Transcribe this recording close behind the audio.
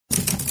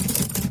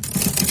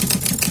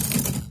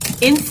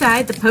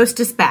Inside the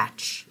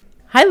Post-Dispatch.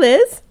 Hi,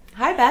 Liz.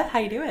 Hi, Beth. How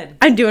you doing?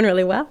 I'm doing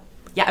really well.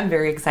 Yeah, I'm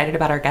very excited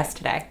about our guest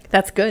today.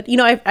 That's good. You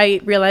know,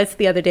 I realized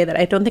the other day that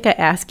I don't think I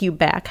asked you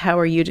back, how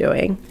are you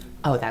doing?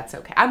 Oh, that's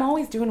okay. I'm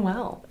always doing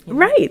well. You know?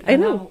 Right, I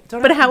know.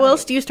 But how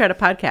else do you start a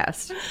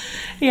podcast?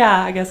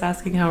 Yeah, I guess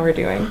asking how we're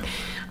doing.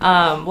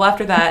 Well,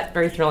 after that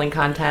very thrilling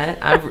content,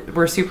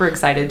 we're super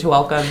excited to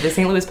welcome the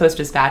St. Louis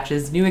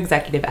Post-Dispatch's new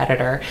executive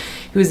editor,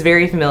 who is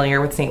very familiar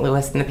with St.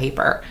 Louis and the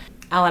paper.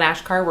 Alan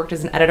Ashkar worked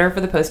as an editor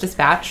for the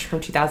Post-Dispatch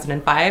from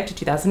 2005 to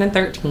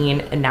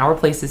 2013 and now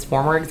replaces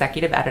former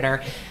executive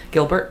editor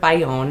Gilbert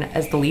Bayonne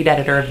as the lead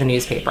editor of the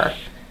newspaper.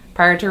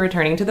 Prior to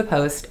returning to the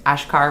Post,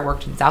 Ashkar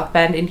worked in South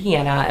Bend,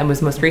 Indiana, and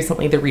was most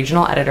recently the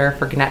regional editor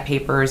for Gannett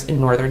Papers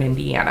in northern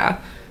Indiana.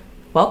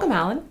 Welcome,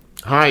 Alan.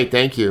 Hi,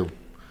 thank you.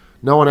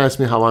 No one asked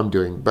me how I'm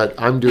doing, but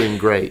I'm doing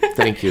great.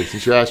 Thank you.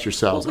 Since you asked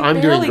yourselves, well,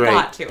 I'm doing great.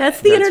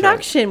 That's the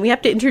introduction. Right. We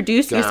have to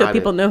introduce you so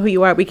people know who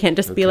you are. We can't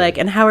just be like,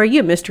 and how are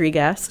you, mystery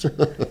guest?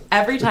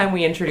 Every time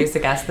we introduce a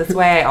guest this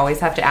way, I always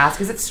have to ask,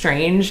 is it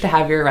strange to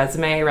have your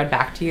resume read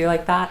back to you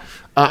like that?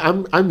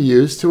 I'm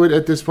used to it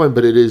at this point,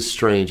 but it is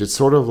strange. It's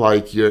sort of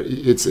like you're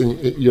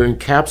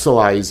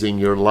encapsulating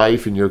your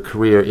life and your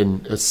career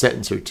in a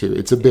sentence or two.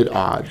 It's a bit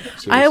odd.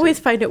 Seriously. I always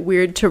find it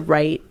weird to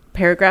write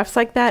paragraphs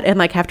like that and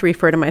like have to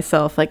refer to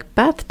myself like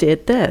Beth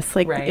did this.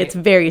 Like right. It's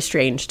very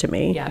strange to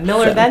me. Yeah,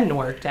 Miller then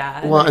worked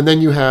at. Well, and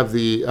then you have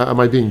the am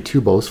I being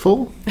too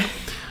boastful?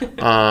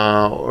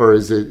 Or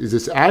is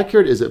this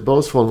accurate? Is it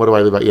boastful? And what do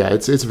I live by? Yeah,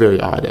 it's very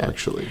odd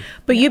actually.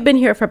 But you've been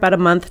here for about a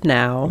month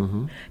now.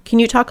 Mm-hmm. Can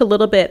you talk a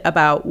little bit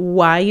about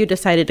why you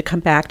decided to come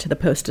back to the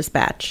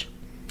Post-Dispatch?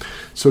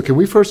 So can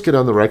we first get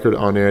on the record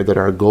on air that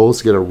our goal is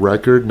to get a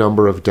record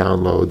number of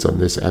downloads on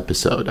this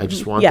episode? I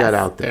just want that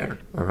out there,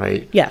 all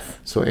right? Yes.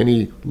 So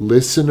any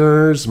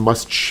listeners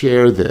must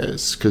share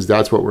this because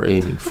that's what we're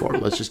aiming for.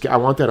 I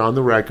want that on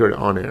the record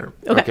on air.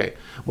 Okay.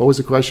 What was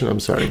the question? I'm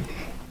sorry.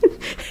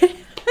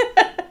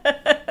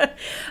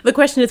 The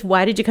question is,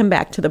 why did you come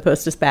back to the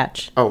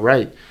Post-Dispatch? Oh,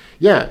 right.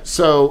 Yeah.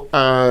 So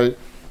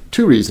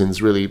two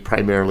reasons, really,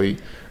 primarily.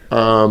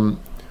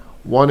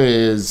 One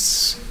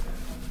is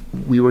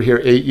we were here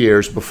 8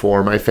 years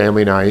before, my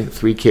family and I,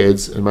 3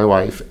 kids and my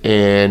wife,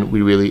 and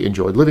we really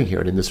enjoyed living here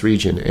and in this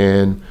region.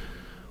 And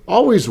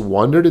always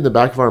wondered in the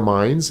back of our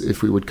minds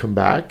if we would come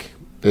back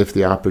if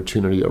the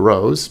opportunity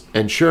arose.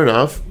 And sure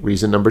enough,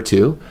 reason number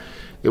 2,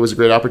 it was a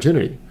great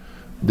opportunity.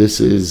 This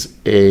is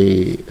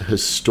a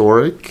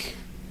historic,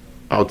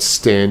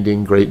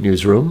 outstanding, great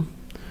newsroom.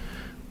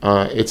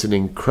 It's an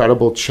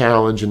incredible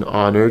challenge and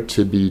honor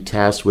to be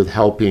tasked with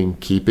helping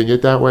keeping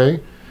it that way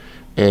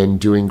and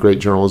doing great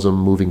journalism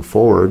moving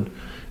forward.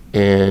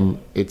 And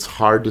it's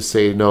hard to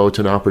say no to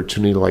an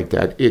opportunity like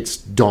that. It's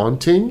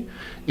daunting,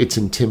 it's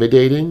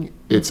intimidating,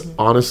 it's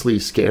honestly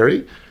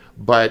scary,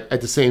 but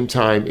at the same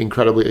time,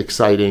 incredibly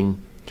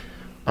exciting.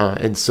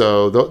 And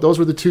so those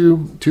were the two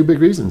big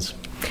reasons.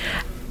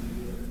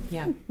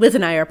 Yeah, Liz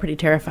and I are pretty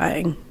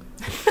terrifying.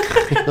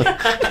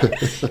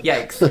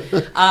 Yikes.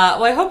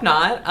 Well, I hope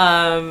not.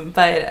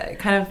 But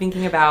kind of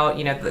thinking about,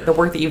 the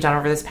work that you've done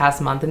over this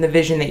past month and the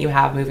vision that you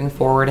have moving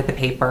forward at the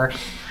paper,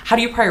 how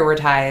do you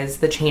prioritize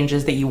the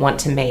changes that you want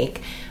to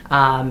make?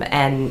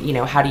 And,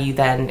 how do you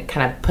then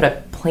kind of put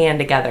a plan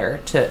together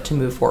to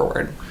move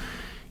forward?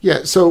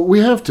 Yeah, so we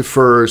have to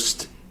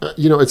first,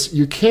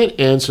 you can't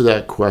answer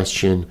that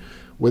question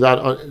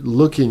without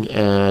looking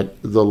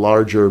at the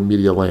larger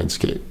media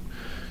landscape.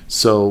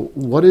 So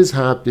what is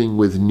happening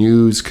with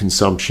news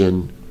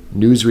consumption,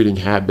 news reading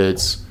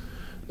habits,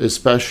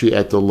 especially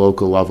at the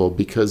local level?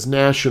 Because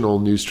national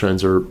news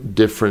trends are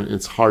different.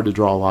 It's hard to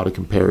draw a lot of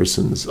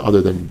comparisons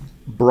other than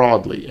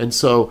broadly. And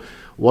so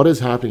what is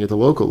happening at the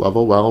local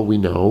level? Well, we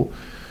know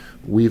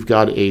we've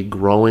got a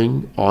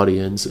growing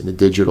audience in the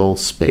digital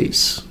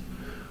space.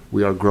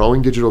 We are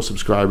growing digital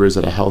subscribers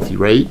at a healthy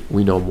rate.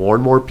 We know more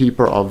and more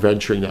people are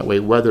venturing that way,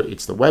 whether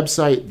it's the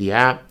website, the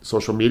app,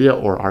 social media,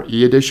 or our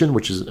e-edition,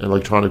 which is an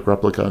electronic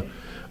replica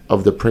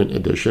of the print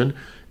edition.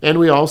 And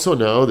we also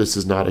know, this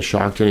is not a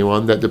shock to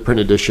anyone, that the print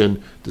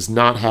edition does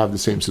not have the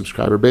same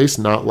subscriber base,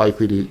 not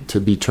likely to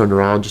be turned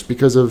around just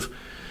because of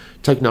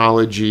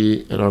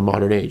technology and our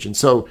modern age. And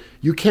so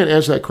you can't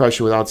answer that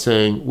question without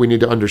saying we need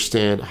to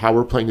understand how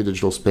we're playing the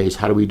digital space,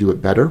 how do we do it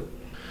better?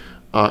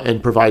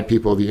 And provide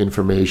people the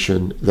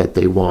information that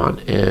they want.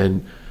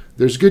 And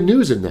there's good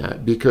news in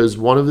that, because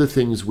one of the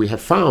things we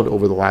have found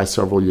over the last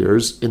several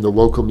years in the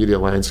local media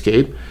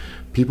landscape,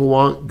 people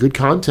want good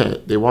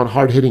content. They want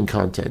hard-hitting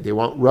content. They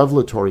want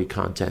revelatory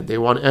content. They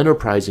want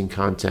enterprising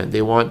content.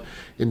 They want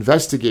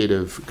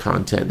investigative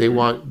content. They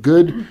want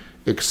good,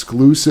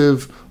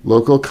 exclusive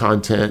local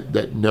content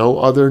that no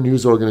other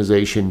news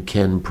organization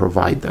can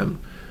provide them.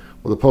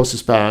 Well, the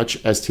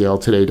Post-Dispatch,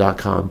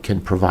 STLtoday.com,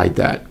 can provide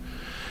that.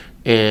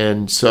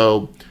 And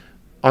so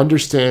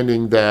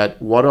understanding that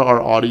what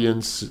our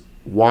audience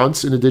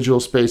wants in the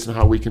digital space and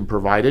how we can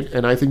provide it.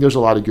 And I think there's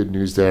a lot of good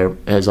news there,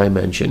 as I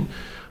mentioned.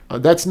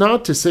 That's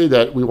not to say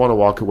that we want to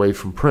walk away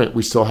from print.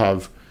 We still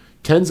have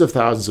tens of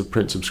thousands of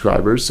print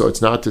subscribers. So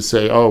it's not to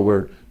say, oh,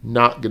 we're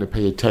not going to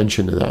pay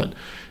attention to that.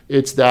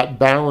 it's that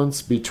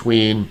balance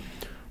between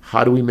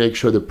how do we make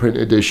sure the print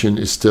edition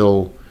is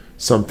still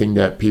something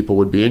that people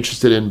would be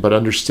interested in, but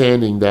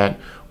understanding that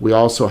we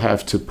also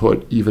have to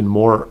put even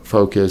more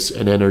focus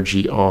and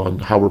energy on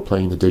how we're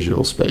playing the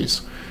digital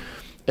space.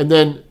 And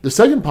then the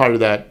second part of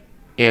that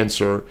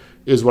answer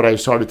is what I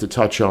started to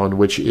touch on,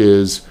 which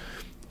is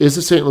the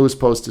St. Louis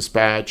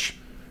Post-Dispatch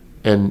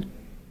an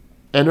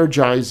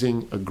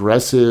energizing,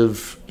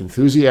 aggressive,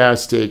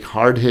 enthusiastic,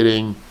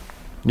 hard-hitting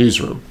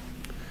newsroom?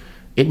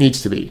 It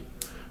needs to be.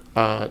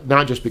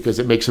 Not just because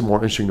it makes it more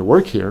interesting to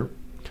work here,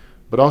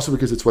 but also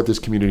because it's what this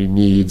community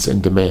needs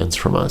and demands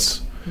from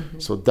us. Mm-hmm.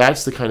 So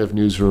that's the kind of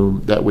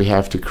newsroom that we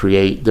have to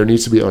create. There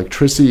needs to be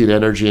electricity and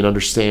energy, and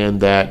understand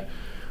that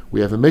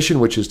we have a mission,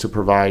 which is to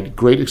provide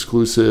great,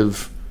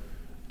 exclusive,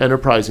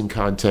 enterprising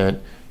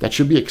content that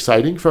should be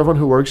exciting for everyone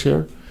who works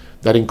here.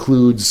 That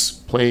includes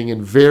playing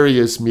in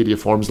various media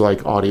forms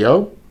like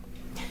audio,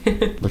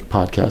 like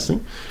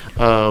podcasting,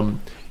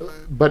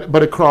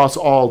 but across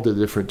all the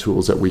different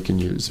tools that we can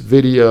use,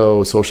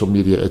 video, social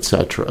media,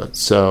 etc.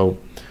 So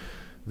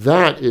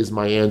that is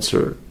my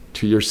answer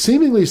to your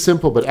seemingly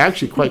simple but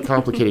actually quite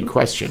complicated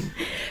question.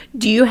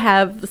 Do you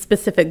have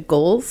specific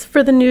goals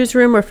for the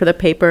newsroom or for the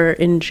paper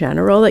in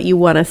general that you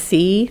want to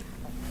see?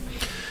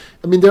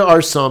 I mean, there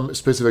are some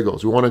specific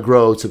goals. We want to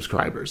grow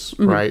subscribers,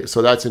 mm-hmm. right?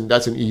 So that's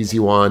an easy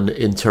one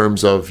in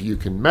terms of you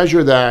can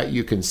measure that.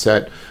 You can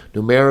set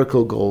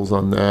numerical goals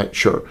on that.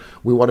 Sure.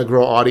 We want to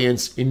grow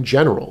audience in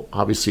general.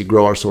 Obviously,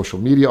 grow our social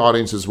media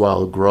audience as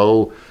well.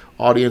 Grow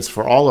audience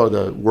for all of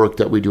the work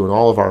that we do in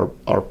all of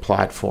our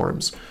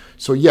platforms.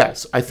 So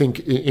yes, I think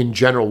in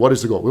general, what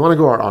is the goal? We want to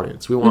grow our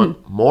audience. We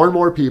want more and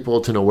more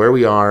people to know where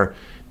we are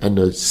and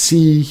to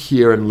see,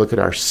 hear, and look at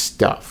our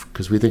stuff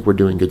because we think we're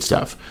doing good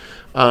stuff.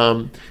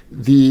 Then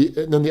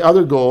the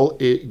other goal,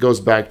 it goes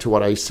back to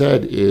what I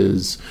said,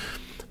 is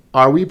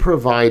are we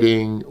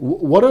providing,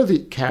 what are the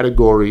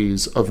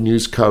categories of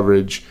news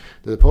coverage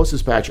that the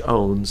Post-Dispatch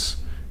owns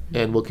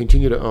and will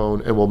continue to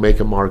own and will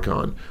make a mark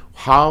on?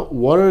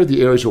 What are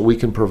the areas where we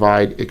can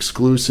provide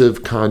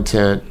exclusive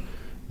content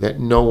that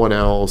no one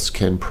else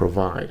can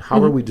provide?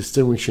 How are we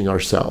distinguishing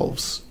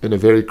ourselves in a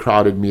very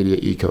crowded media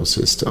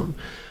ecosystem?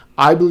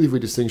 I believe we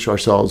distinguish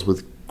ourselves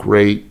with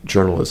great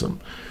journalism,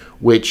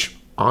 which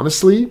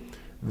honestly,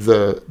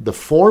 the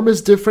form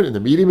is different and the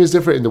medium is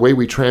different and the way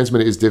we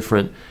transmit it is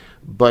different,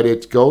 but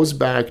it goes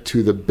back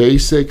to the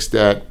basics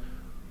that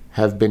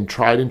have been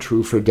tried and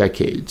true for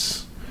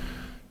decades.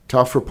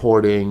 Tough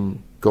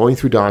reporting, going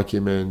through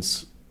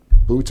documents,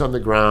 boots on the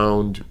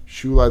ground,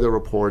 shoe leather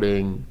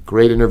reporting,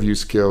 great interview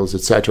skills,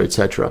 etc.,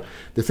 etc.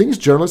 The things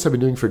journalists have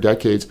been doing for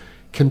decades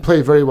can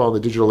play very well in the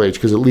digital age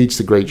because it leads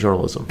to great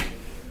journalism.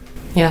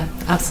 Yeah,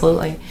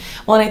 absolutely.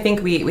 Well, and I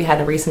think we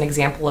had a recent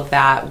example of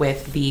that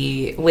with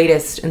the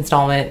latest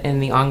installment in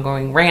the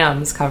ongoing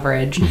Rams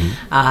coverage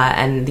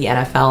and the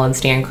NFL and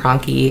Stan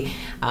Kroenke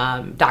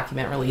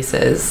document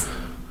releases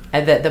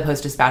that the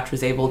Post-Dispatch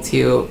was able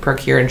to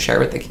procure and share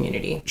with the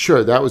community.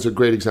 Sure, that was a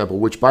great example,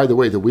 which, by the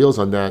way, the wheels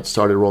on that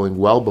started rolling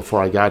well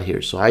before I got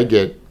here, so I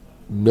get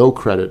no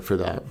credit for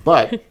that.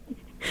 But...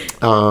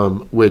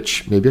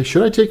 which maybe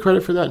should I take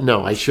credit for that?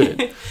 No, I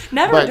shouldn't.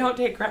 Don't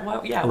take credit.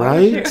 Well, yeah,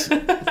 right?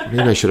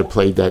 Maybe I should have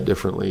played that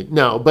differently.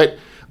 No, but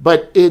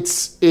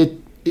it's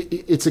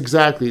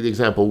exactly the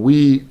example.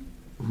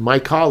 My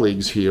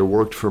colleagues here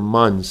worked for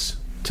months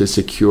to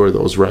secure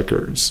those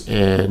records,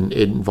 and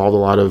it involved a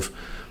lot of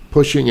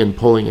pushing and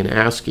pulling and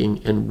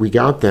asking, and we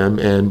got them.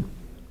 And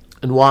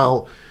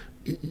while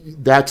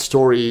that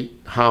story,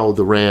 how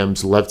the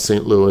Rams left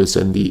St. Louis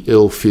and the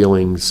ill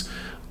feelings.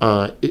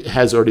 It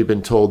has already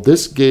been told.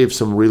 This gave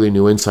some really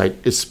new insight,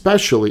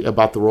 especially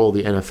about the role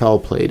the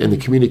NFL played and the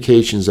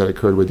communications that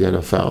occurred with the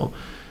NFL.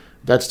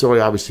 That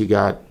story obviously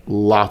got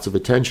lots of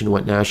attention,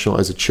 went national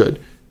as it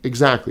should.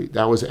 Exactly.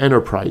 That was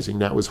enterprising.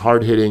 That was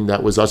hard-hitting.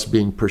 That was us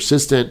being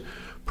persistent,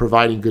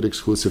 providing good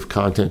exclusive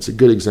content. It's a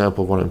good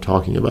example of what I'm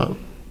talking about.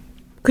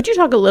 Could you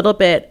talk a little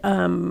bit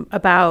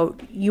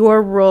about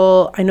your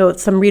role? I know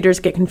some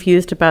readers get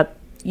confused about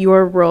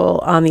your role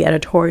on the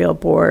editorial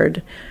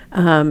board,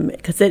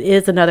 because it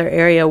is another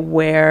area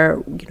where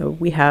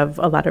we have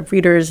a lot of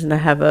readers, and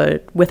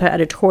with our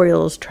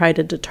editorials try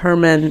to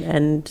determine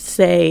and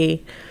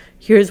say,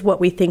 here's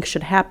what we think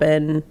should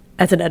happen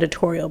as an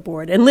editorial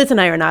board. And Liz and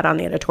I are not on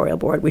the editorial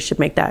board. We should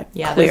make that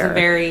clear. There's a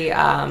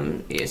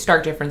very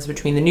stark difference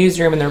between the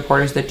newsroom and the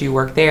reporters that do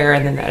work there,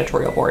 and then the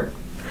editorial board.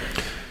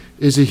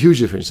 Is a huge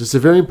difference. It's a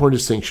very important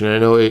distinction. I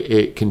know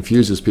it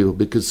confuses people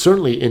because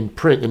certainly in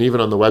print and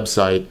even on the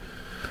website,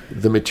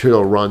 the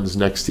material runs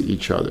next to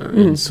each other.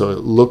 And so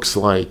it looks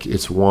like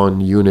it's one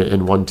unit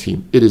and one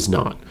team. It is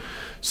not.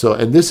 So,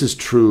 and this is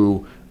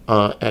true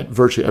at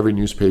virtually every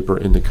newspaper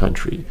in the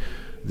country.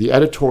 The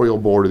editorial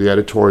board or the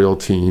editorial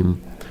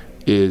team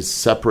is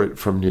separate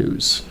from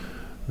news.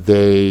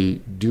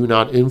 They do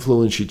not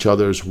influence each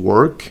other's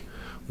work.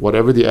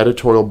 Whatever the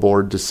editorial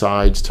board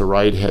decides to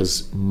write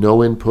has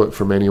no input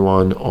from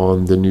anyone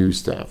on the news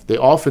staff. They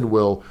often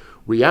will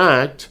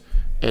react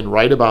and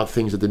write about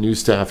things that the news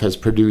staff has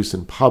produced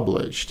and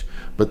published,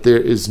 but there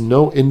is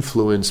no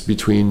influence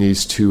between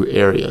these two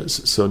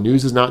areas. So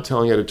news is not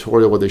telling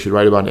editorial what they should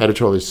write about, and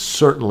editorial is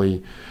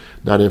certainly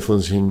not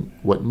influencing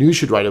what news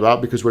should write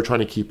about, because we're trying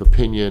to keep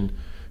opinion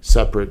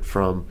separate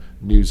from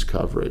news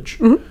coverage.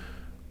 Mm-hmm.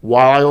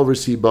 While I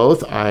oversee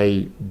both,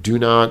 I do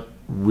not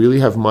really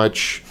have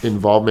much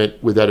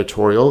involvement with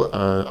editorial.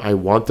 I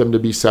want them to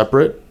be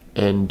separate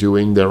and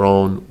doing their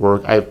own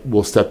work. I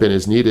will step in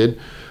as needed.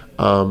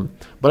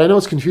 But I know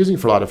it's confusing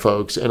for a lot of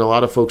folks, and a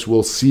lot of folks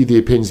will see the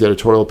opinions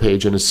editorial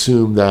page and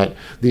assume that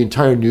the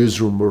entire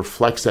newsroom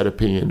reflects that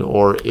opinion,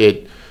 or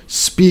it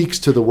speaks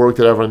to the work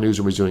that everyone in the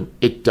newsroom is doing.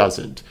 It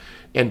doesn't.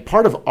 And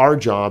part of our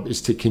job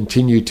is to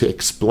continue to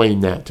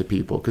explain that to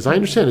people, because I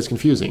understand it's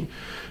confusing.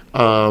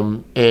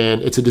 And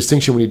it's a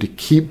distinction we need to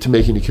keep to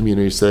making the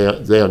community so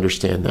they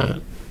understand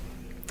that.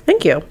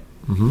 Thank you.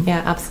 Mm-hmm.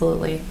 Yeah,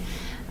 absolutely.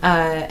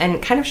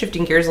 And kind of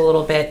shifting gears a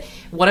little bit,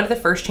 one of the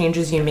first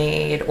changes you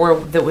made, or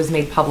that was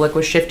made public,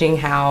 was shifting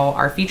how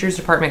our features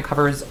department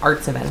covers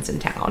arts events in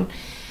town.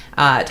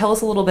 Tell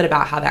us a little bit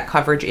about how that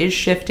coverage is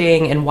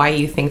shifting and why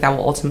you think that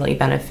will ultimately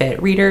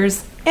benefit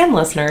readers and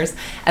listeners,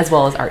 as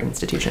well as art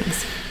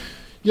institutions.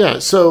 Yeah,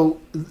 so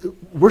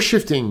we're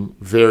shifting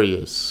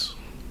various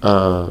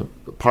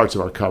parts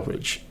of our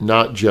coverage,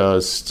 not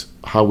just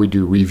how we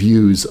do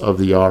reviews of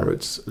the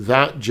arts.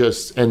 That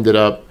just ended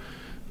up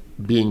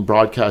being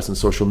broadcast on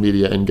social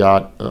media and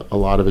got a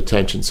lot of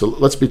attention. So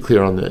let's be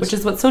clear on this. Which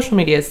is what social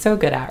media is so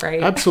good at,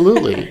 right?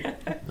 Absolutely.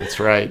 That's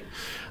right.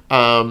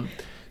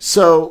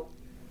 So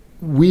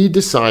we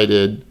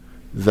decided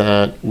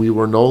that we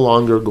were no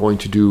longer going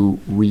to do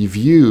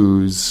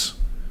reviews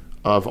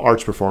of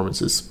arts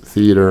performances,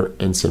 theater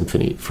and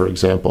symphony, for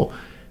example.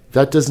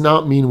 That does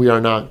not mean we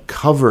are not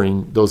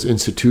covering those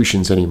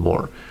institutions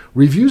anymore.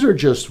 Reviews are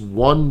just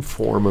one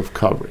form of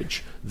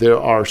coverage. There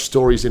are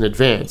stories in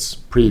advance,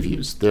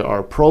 previews. There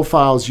are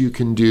profiles you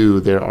can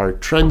do. There are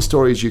trend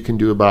stories you can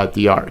do about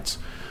the arts.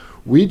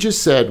 We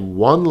just said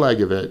one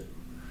leg of it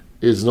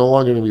is no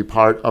longer going to be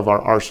part of our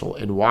arsenal.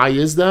 And why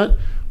is that?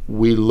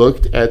 We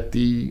looked at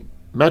the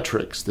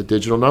metrics, the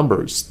digital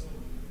numbers.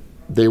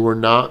 They were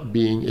not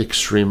being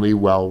extremely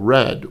well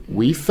read.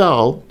 We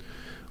felt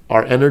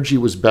our energy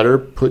was better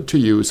put to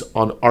use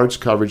on arts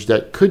coverage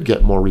that could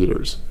get more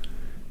readers.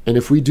 And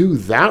if we do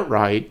that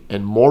right,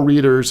 and more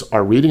readers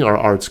are reading our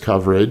arts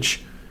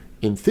coverage,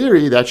 in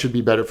theory, that should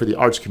be better for the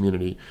arts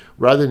community,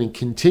 rather than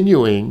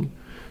continuing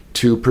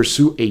to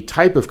pursue a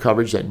type of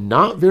coverage that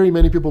not very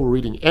many people were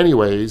reading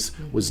anyways,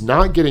 was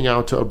not getting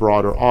out to a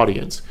broader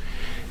audience.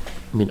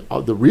 I mean,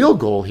 the real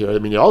goal here,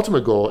 the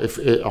ultimate goal, if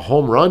a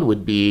home run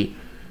would be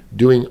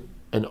doing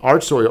an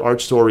art story or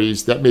art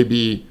stories that may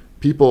be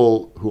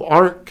people who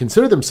aren't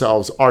consider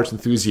themselves arts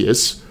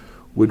enthusiasts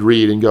would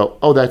read and go,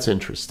 oh, that's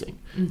interesting.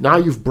 Mm-hmm. Now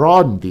you've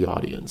broadened the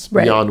audience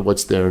beyond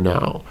what's there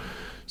now.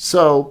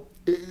 So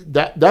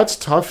that's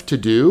tough to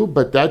do,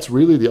 but that's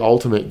really the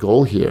ultimate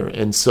goal here.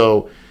 And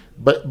so,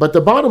 but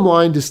the bottom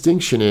line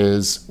distinction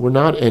is we're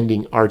not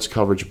ending arts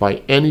coverage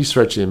by any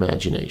stretch of the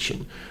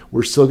imagination.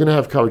 We're still going to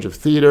have coverage of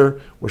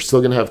theater. We're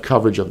still going to have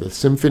coverage of the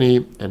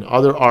symphony and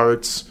other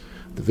arts,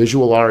 the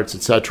visual arts,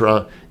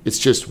 etc. It's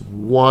just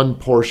one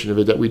portion of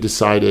it that we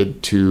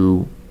decided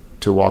to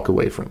walk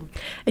away from.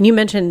 And you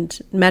mentioned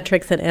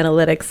metrics and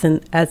analytics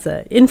and as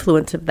an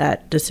influence of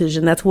that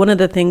decision. That's one of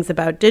the things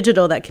about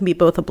digital that can be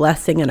both a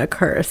blessing and a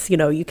curse. You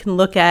know, you can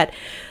look at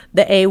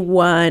the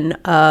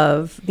A1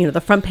 of, the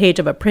front page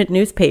of a print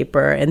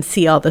newspaper and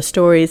see all the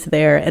stories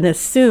there and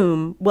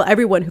assume, well,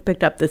 everyone who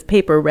picked up this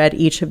paper read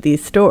each of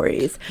these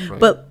stories. Right.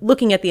 But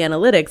looking at the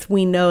analytics,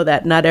 we know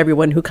that not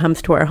everyone who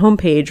comes to our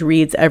homepage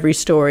reads every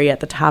story at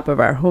the top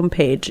of our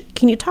homepage.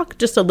 Can you talk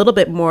just a little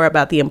bit more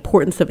about the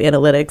importance of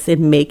analytics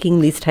in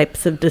making these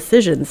types of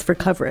decisions for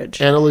coverage?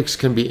 Analytics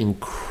can be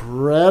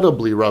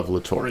incredibly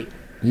revelatory.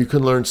 You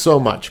can learn so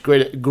much.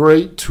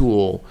 Great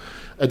tool.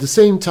 At the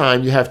same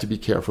time, you have to be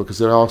careful because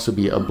there'll also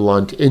be a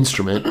blunt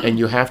instrument, and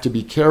you have to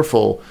be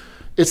careful.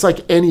 It's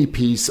like any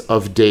piece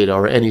of data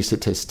or any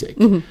statistic.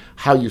 Mm-hmm.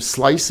 How you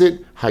slice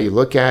it, how you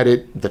look at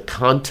it, the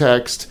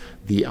context,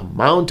 the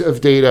amount of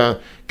data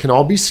can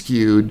all be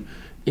skewed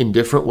in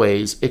different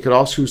ways. It could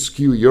also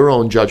skew your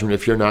own judgment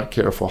if you're not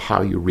careful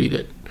how you read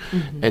it.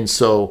 Mm-hmm. And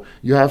so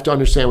you have to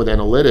understand with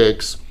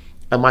analytics,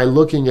 am I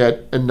looking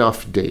at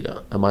enough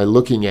data? Am I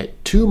looking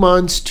at 2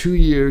 months, 2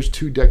 years,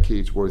 2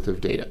 decades worth of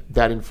data?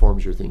 That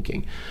informs your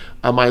thinking.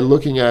 Am I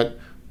looking at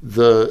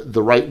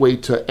the right way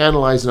to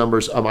analyze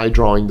numbers? Am I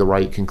drawing the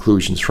right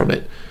conclusions from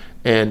it?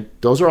 And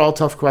those are all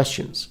tough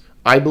questions.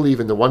 I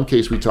believe in the one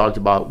case we talked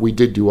about, we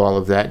did do all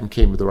of that and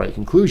came to the right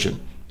conclusion.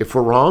 If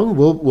we're wrong,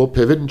 we'll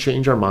pivot and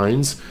change our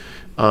minds.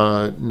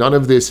 None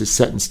of this is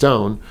set in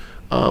stone.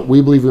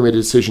 We believe we made a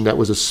decision that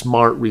was a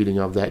smart reading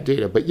of that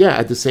data. But yeah,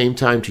 at the same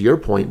time, to your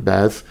point,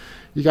 Beth,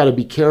 you got to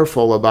be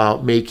careful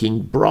about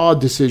making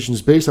broad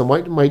decisions based on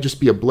what might just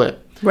be a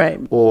blip. Right.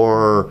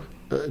 Or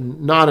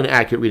not an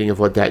accurate reading of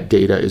what that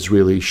data is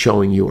really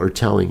showing you or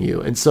telling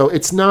you. And so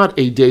it's not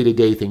a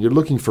day-to-day thing. You're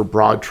looking for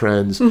broad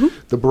trends.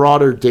 The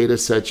broader data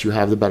sets you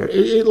have, the better.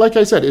 Like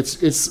I said,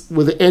 it's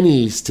with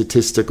any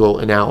statistical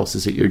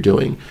analysis that you're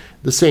doing,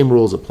 the same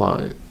rules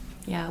apply.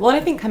 Yeah, well, I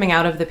think coming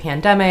out of the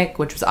pandemic,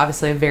 which was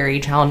obviously a very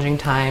challenging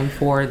time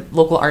for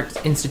local arts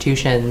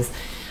institutions,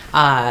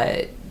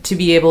 to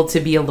be able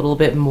to be a little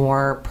bit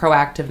more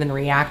proactive than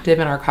reactive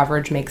in our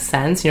coverage makes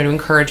sense. To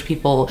encourage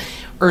people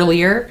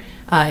earlier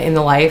in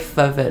the life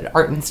of an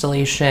art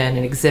installation,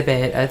 an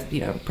exhibit,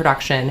 a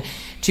production,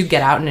 to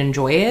get out and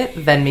enjoy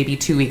it than maybe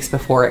 2 weeks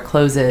before it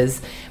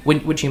closes,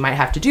 which you might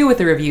have to do with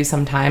the review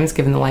sometimes,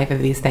 given the life of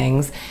these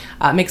things.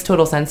 Makes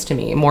total sense to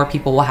me. More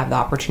people will have the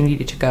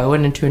opportunity to go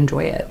and to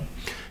enjoy it.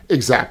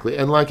 Exactly.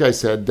 And like I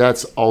said,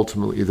 that's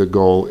ultimately the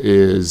goal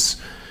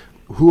is,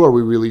 who are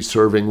we really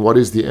serving? What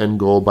is the end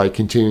goal by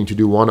continuing to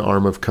do one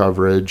arm of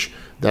coverage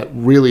that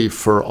really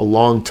for a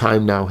long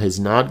time now has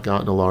not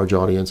gotten a large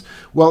audience?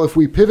 Well, if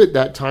we pivot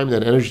that time,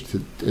 that energy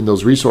and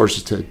those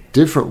resources to a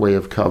different way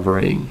of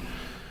covering,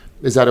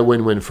 is that a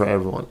win-win for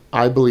everyone?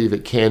 I believe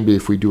it can be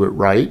if we do it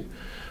right.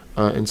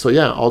 And so,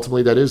 yeah,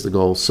 ultimately that is the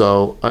goal.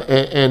 So,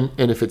 and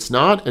if it's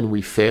not and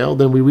we fail,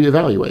 then we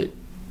reevaluate.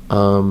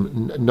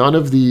 None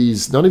of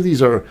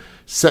these are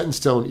set in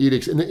stone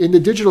edicts. In the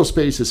digital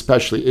space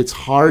especially, it's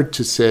hard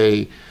to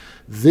say,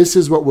 this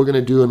is what we're going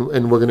to do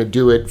and we're going to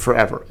do it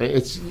forever.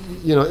 It's,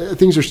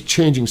 things are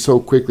changing so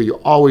quickly, you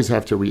always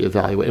have to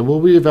reevaluate. And we'll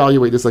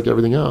reevaluate this like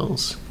everything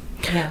else.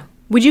 Yeah.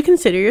 Would you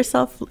consider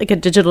yourself like a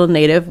digital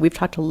native? We've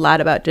talked a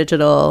lot about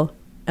digital,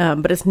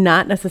 but it's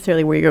not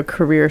necessarily where your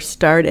career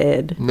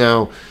started.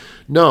 No,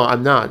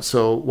 I'm not.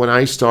 So when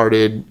I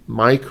started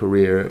my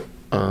career,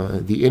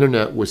 the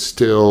internet was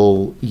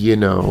still,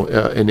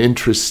 an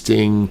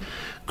interesting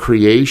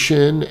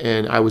creation,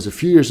 and I was a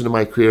few years into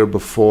my career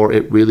before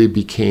it really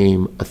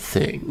became a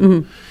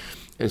thing.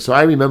 And so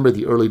I remember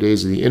the early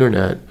days of the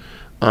internet,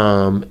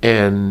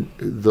 and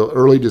the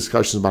early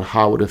discussions about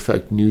how it would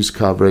affect news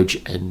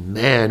coverage, and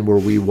man, were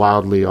we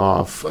wildly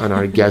off on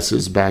our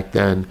guesses back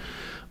then.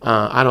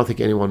 I don't think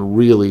anyone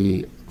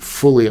really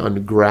fully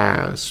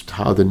ungrasped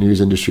how the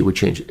news industry would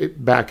change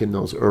back in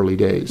those early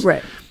days.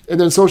 Right. And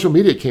then social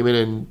media came in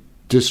and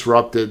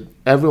disrupted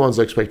everyone's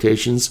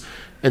expectations.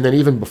 And then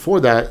even before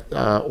that,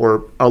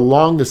 or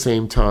along the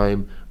same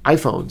time,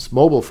 iPhones,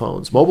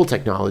 mobile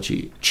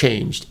technology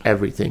changed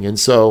everything. And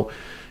so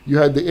you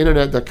had the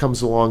internet that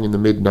comes along in the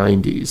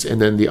mid-90s,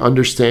 and then the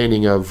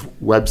understanding of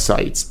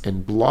websites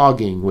and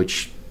blogging,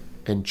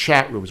 and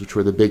chat rooms, which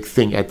were the big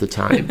thing at the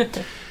time.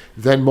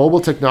 Then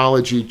mobile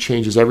technology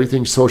changes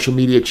everything. Social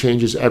media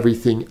changes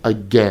everything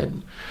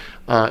again.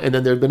 And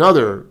then there have been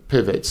other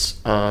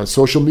pivots.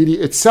 Social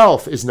media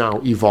itself is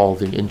now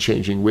evolving and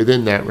changing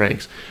within that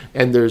ranks.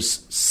 And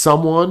there's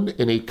someone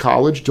in a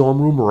college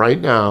dorm room right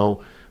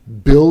now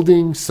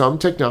building some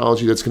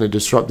technology that's going to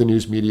disrupt the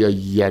news media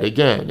yet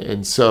again.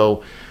 And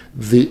so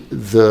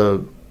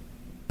the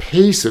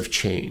pace of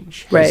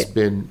change has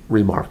been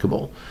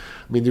remarkable.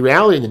 I mean, the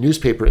reality in the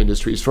newspaper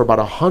industry is for about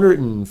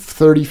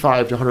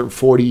 135 to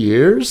 140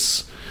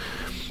 years,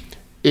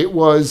 it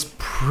was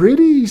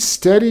pretty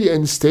steady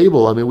and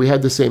stable. I mean, we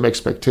had the same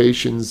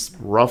expectations,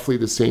 roughly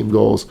the same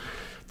goals.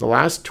 The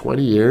last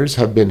 20 years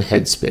have been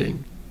head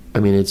spinning. I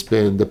mean,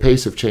 the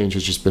pace of change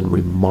has just been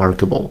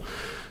remarkable.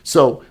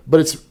 So, but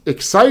it's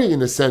exciting in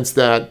the sense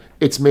that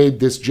it's made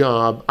this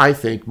job, I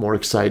think, more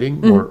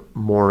exciting,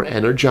 more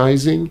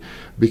energizing,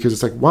 because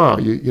it's like, wow,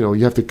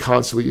 you have to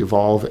constantly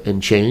evolve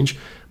and change.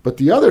 But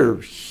the other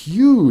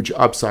huge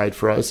upside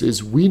for us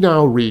is we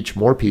now reach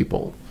more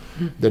people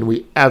than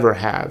we ever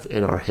have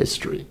in our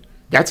history.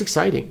 That's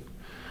exciting.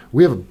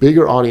 We have a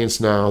bigger audience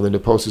now than the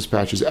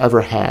Post-Dispatch has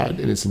ever had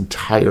in its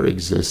entire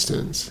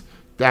existence.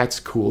 That's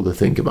cool to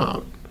think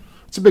about.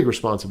 It's a big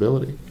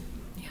responsibility.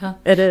 Yeah,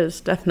 it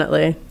is,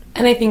 definitely.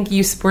 And I think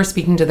you were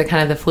speaking to the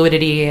kind of the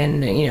fluidity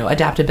and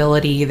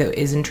adaptability that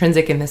is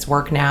intrinsic in this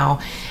work now.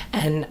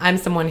 And I'm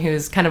someone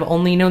who's kind of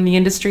only known the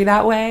industry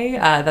that way.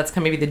 That's kind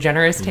of maybe the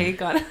generous take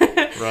on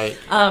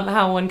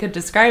how one could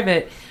describe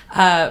it.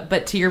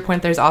 But to your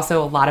point, there's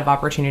also a lot of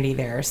opportunity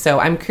there. So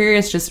I'm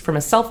curious, just from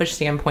a selfish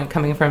standpoint,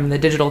 coming from the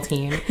digital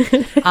team,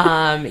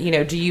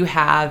 do you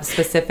have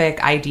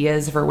specific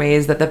ideas for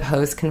ways that the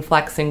Post can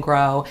flex and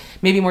grow,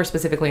 maybe more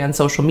specifically on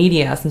social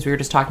media, since we were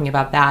just talking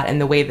about that, and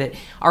the way that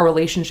our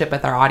relationship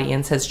with our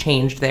audience has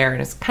changed there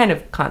and is kind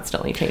of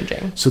constantly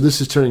changing? So this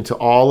is turning to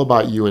all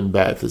about you and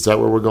Beth. Is that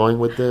where we're going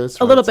with this?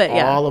 A little bit,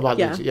 yeah. All about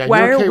yeah. Yeah,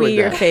 why are are we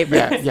your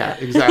favorite? Yeah,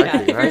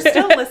 exactly. Yeah, right? if you're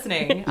still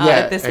listening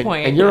at this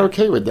point. And you're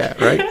okay with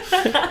that, right?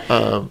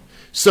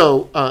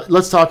 So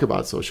let's talk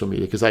about social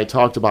media, because I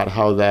talked about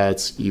how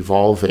that's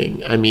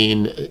evolving. I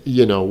mean,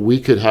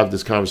 we could have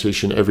this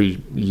conversation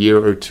every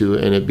year or two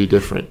and it'd be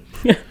different.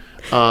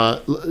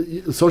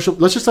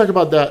 Let's just talk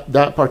about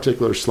that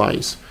particular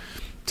slice.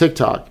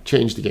 TikTok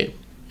changed the game.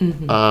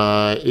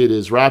 It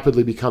is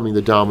rapidly becoming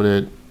the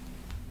dominant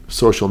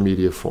social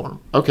media form?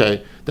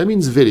 Okay, that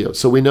means video.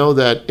 So we know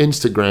that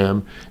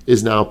Instagram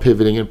is now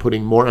pivoting and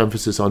putting more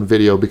emphasis on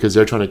video because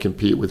they're trying to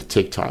compete with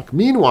TikTok.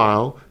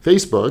 Meanwhile,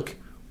 Facebook,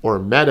 or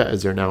Meta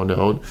as they're now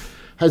known,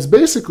 has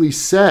basically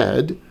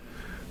said,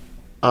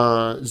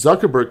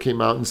 Zuckerberg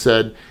came out and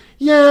said,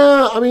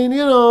 yeah, I mean,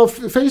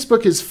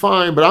 Facebook is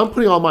fine, but I'm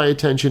putting all my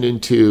attention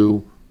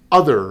into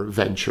other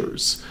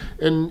ventures.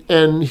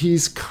 And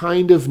he's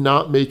kind of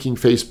not making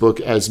Facebook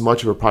as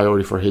much of a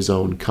priority for his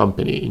own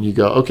company. And you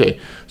go, okay,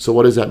 so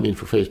what does that mean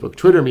for Facebook?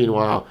 Twitter,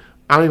 meanwhile,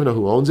 I don't even know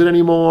who owns it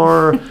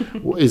anymore.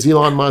 Is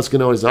Elon Musk going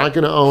to own it? Is not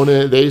going to own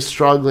it? They're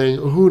struggling.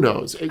 Who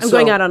knows? I'm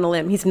going out on a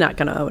limb. He's not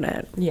going to own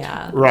it.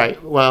 Yeah.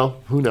 Right.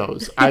 Well, who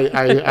knows?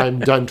 I'm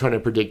done trying to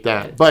predict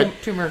that. But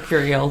too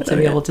mercurial to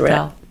be able to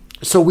tell.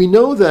 So we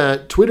know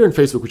that Twitter and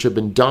Facebook, which have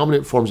been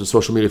dominant forms of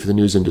social media for the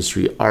news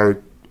industry,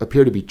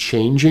 appear to be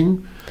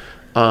changing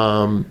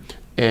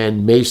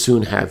and may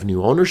soon have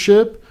new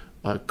ownership.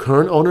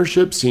 Current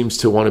ownership seems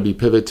to want to be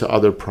pivot to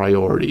other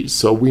priorities.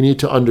 So we need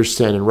to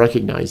understand and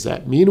recognize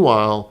that.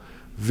 Meanwhile,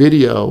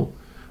 video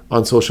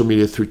on social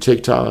media through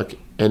TikTok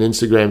and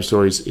Instagram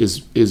stories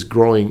is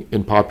growing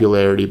in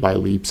popularity by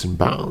leaps and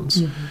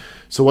bounds. Mm-hmm.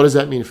 So what does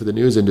that mean for the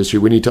news industry?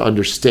 We need to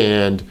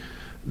understand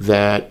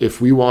that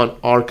if we want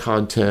our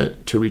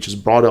content to reach as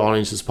broad an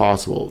audience as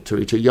possible, to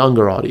reach a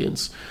younger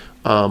audience,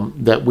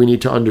 that we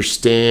need to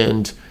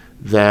understand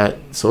that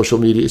social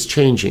media is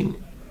changing,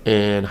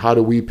 and how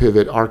do we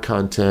pivot our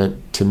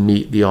content to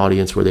meet the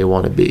audience where they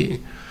want to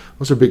be?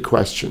 Those are big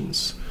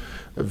questions.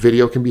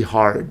 Video can be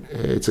hard.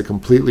 It's a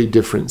completely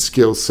different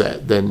skill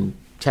set than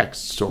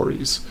text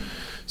stories.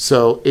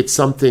 So it's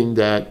something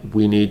that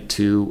we need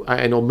to,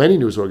 I know many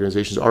news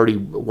organizations already,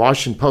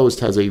 Washington Post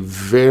has a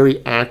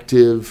very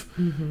active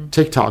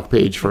TikTok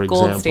page, for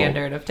example. Gold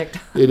standard of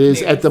TikTok. It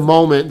is at the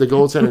moment the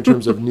gold standard in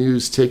terms of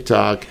news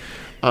TikTok.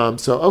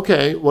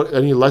 Okay,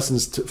 any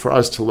lessons for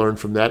us to learn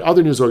from that?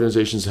 Other news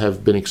organizations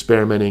have been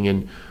experimenting,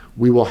 and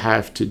we will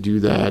have to do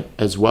that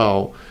as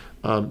well.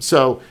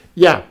 Social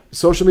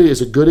media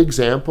is a good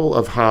example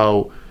of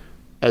how,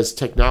 as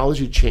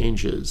technology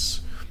changes,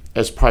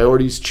 as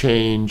priorities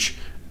change,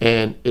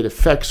 and it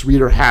affects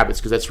reader habits,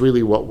 because that's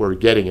really what we're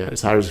getting at,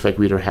 is how does it affect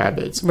reader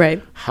habits?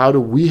 Right. How do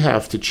we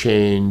have to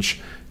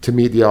change to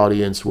meet the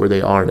audience where they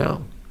are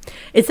now?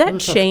 Is that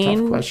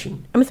change? Tough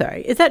question. I'm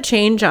sorry. Is that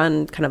change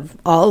on kind of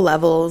all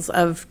levels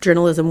of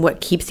journalism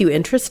what keeps you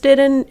interested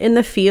in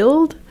the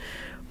field?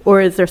 Or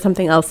is there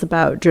something else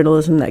about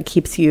journalism that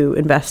keeps you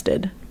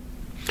invested?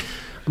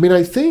 I mean,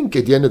 I think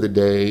at the end of the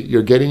day,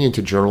 you're getting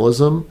into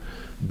journalism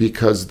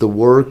because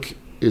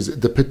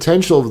the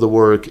potential of the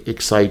work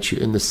excites you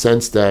in the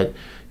sense that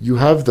you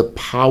have the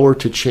power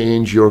to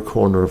change your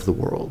corner of the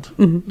world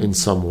in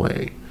some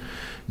way.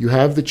 You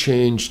have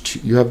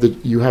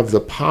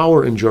the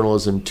power in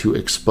journalism to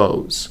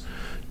expose,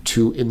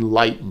 to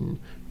enlighten,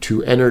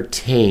 to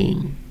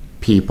entertain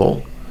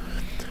people,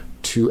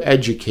 to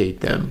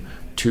educate them,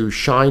 to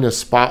shine a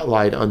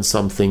spotlight on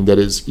something that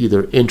is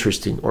either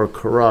interesting or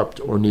corrupt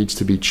or needs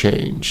to be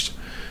changed.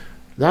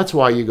 That's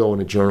why you go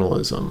into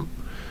journalism,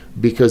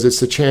 because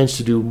it's a chance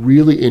to do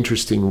really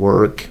interesting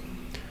work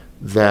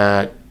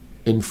that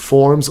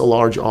informs a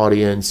large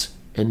audience,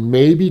 and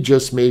maybe,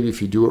 just maybe, if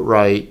you do it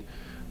right,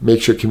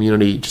 makes your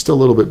community just a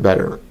little bit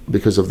better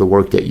because of the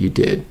work that you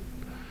did.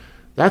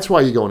 That's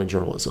why you go into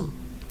journalism.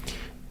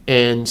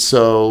 And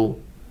so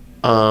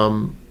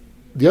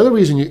the other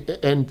reason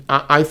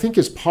I think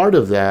as part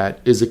of that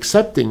is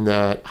accepting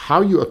that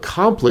how you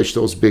accomplish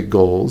those big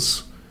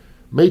goals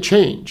may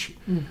change.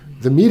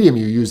 The medium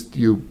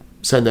you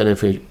send that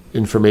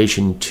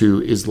information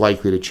to is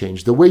likely to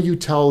change. The way you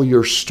tell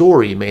your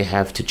story may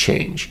have to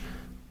change.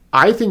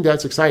 I think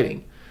that's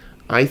exciting.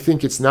 I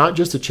think it's not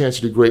just a chance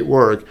to do great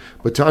work,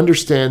 but to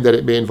understand that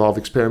it may involve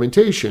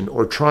experimentation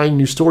or trying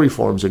new story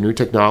forms or new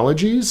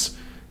technologies.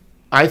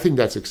 I think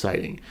that's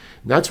exciting.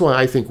 And that's why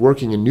I think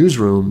working in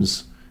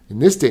newsrooms in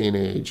this day and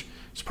age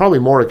is probably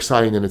more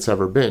exciting than it's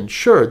ever been.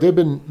 Sure, there have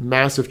been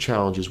massive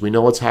challenges. We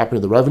know what's happened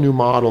to the revenue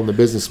model and the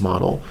business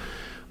model.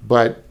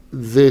 But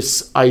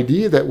this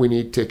idea that we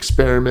need to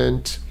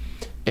experiment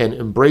and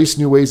embrace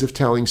new ways of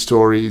telling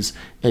stories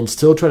and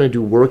still trying to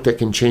do work that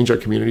can change our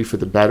community for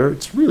the better,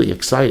 it's really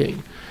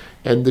exciting.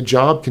 And the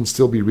job can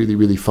still be really,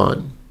 really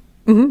fun.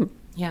 Mm-hmm.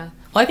 Yeah.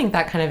 Well, I think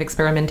that kind of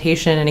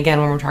experimentation, and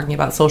again, when we're talking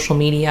about social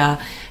media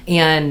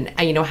and,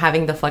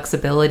 having the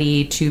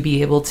flexibility to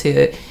be able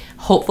to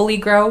hopefully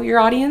grow your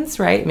audience,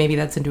 right? Maybe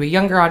that's into a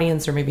younger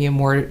audience or maybe a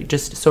more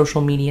just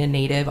social media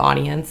native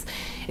audience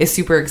is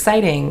super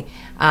exciting.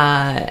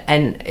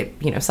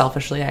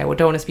 Selfishly, I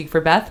don't want to speak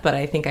for Beth, but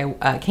I think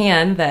I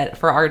can, that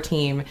for our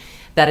team,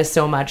 that is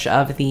so much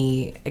of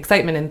the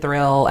excitement and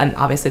thrill, and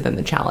obviously then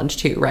the challenge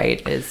too,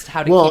 right? Is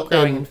how to keep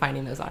growing and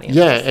finding those audiences.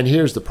 Yeah, and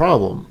here's the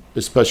problem,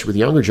 especially with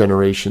younger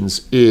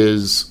generations,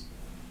 is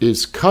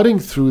cutting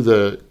through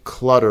the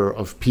clutter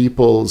of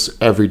people's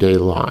everyday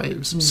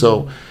lives. Mm-hmm.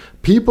 So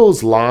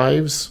people's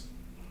lives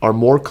are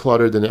more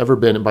cluttered than ever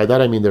been, and by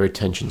that I mean their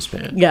attention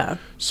span. Yeah.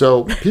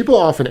 So people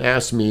often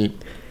ask me,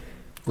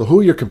 well,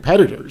 who are your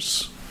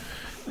competitors?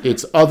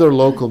 It's other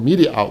local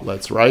media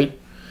outlets, right?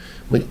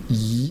 Like,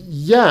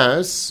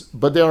 yes,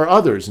 but there are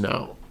others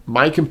now.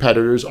 My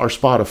competitors are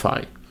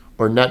Spotify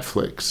or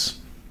Netflix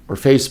or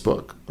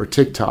Facebook or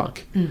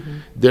TikTok.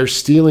 They're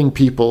stealing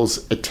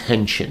people's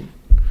attention.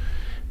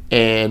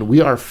 And we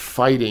are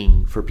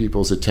fighting for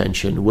people's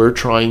attention. We're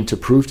trying to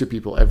prove to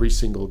people every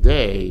single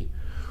day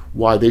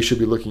why they should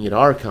be looking at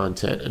our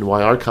content and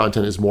why our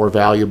content is more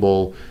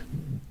valuable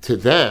to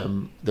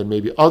them than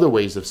maybe other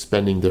ways of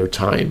spending their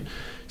time.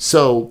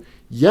 So,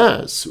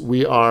 yes,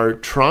 we are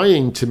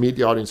trying to meet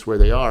the audience where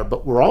they are,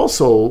 but we're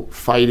also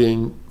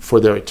fighting for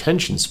their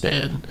attention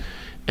span.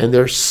 And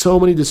there's so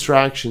many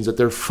distractions that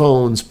their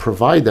phones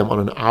provide them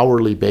on an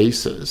hourly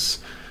basis.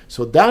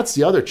 So that's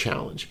the other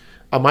challenge.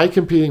 Am I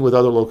competing with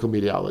other local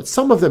media outlets?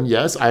 Some of them,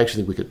 yes. I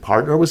actually think we could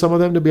partner with some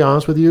of them, to be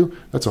honest with you.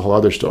 That's a whole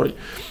other story.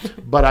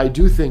 But I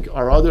do think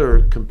our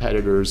other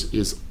competitors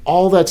is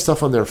all that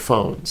stuff on their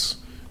phones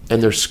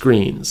and their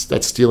screens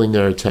that's stealing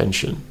their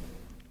attention.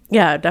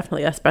 Yeah,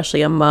 definitely,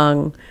 especially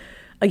among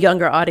a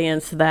younger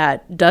audience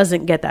that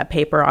doesn't get that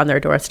paper on their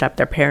doorstep.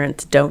 Their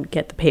parents don't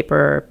get the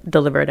paper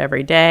delivered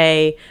every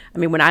day. I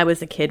mean, when I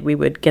was a kid, we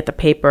would get the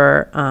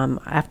paper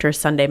after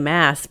Sunday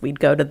Mass. We'd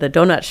go to the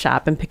donut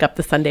shop and pick up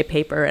the Sunday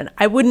paper. And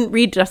I wouldn't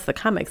read just the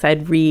comics.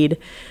 I'd read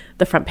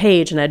the front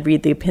page and I'd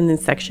read the opinion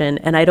section.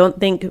 And I don't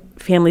think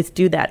families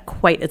do that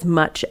quite as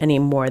much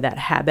anymore. That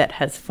habit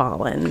has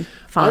fallen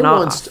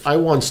off. I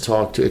once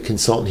talked to a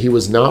consultant. He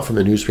was not from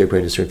the newspaper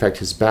industry. In fact,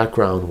 his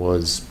background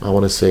was, I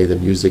want to say, the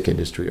music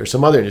industry or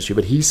some other industry.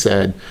 But he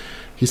said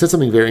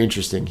something very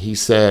interesting. He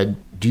said,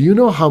 do you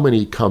know how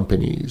many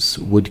companies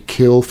would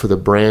kill for the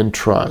brand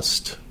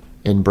trust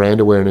and brand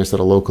awareness that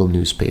a local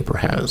newspaper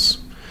has?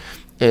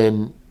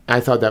 And I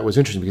thought that was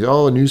interesting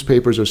because,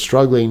 newspapers are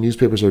struggling,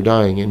 newspapers are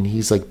dying. And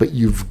he's like, but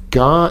you've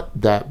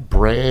got that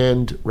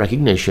brand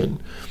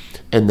recognition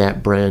and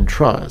that brand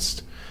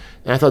trust.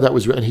 And I thought that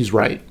was, and he's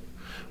right.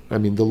 I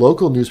mean, the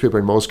local newspaper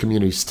in most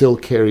communities still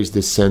carries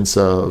this sense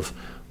of,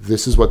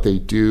 this is what they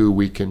do,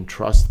 we can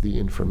trust the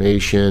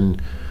information,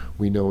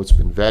 we know it's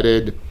been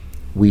vetted,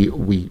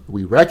 we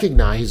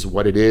recognize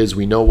what it is,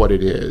 we know what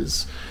it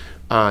is.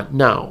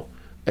 Now,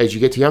 as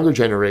you get to younger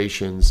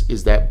generations,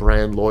 is that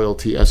brand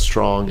loyalty as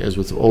strong as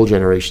with old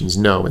generations?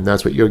 No, and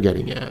that's what you're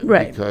getting at.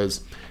 Right.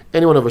 Because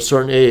anyone of a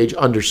certain age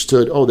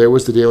understood, there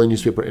was the daily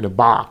newspaper in a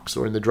box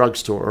or in the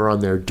drugstore or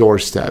on their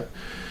doorstep.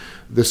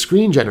 The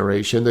screen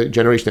generation, the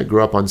generation that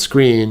grew up on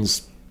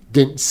screens,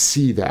 didn't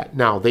see that.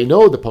 Now, they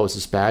know the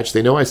Post-Dispatch,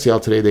 they know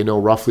ICL Today, they know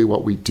roughly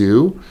what we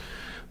do,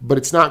 but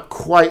it's not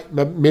quite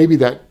maybe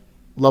that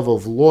level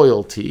of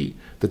loyalty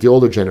that the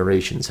older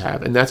generations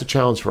have. And that's a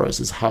challenge for us,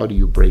 is how do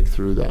you break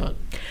through that?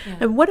 Yeah.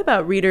 And what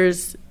about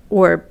readers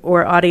or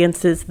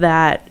audiences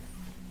that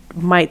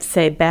might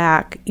say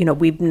back,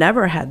 we've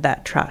never had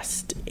that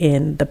trust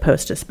in the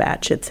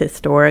Post-Dispatch. It's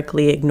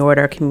historically ignored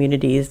our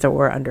communities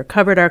or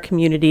undercovered our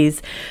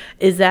communities.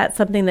 Is that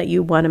something that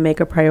you want to make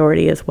a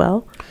priority as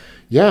well?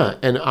 Yeah,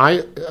 and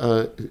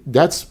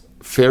that's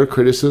fair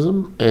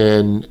criticism,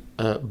 and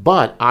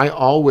but I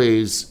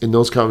always, in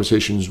those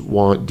conversations,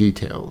 want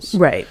details.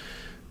 Right.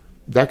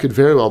 That could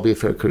very well be a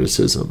fair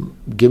criticism.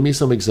 Give me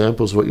some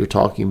examples of what you're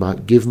talking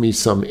about. Give me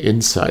some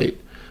insight.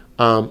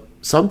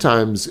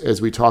 Sometimes, as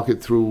we talk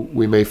it through,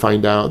 we may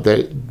find out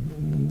that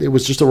it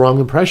was just a wrong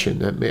impression.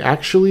 That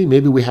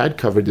maybe we had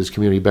covered this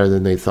community better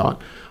than they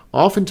thought.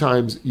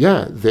 Oftentimes,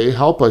 they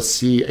help us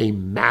see a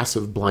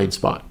massive blind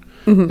spot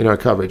in our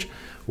coverage.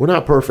 We're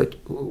not perfect.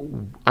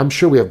 I'm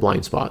sure we have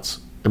blind spots.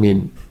 I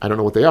mean, I don't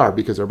know what they are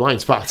because they're blind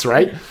spots,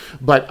 right?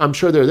 But I'm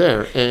sure they're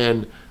there.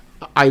 And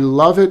I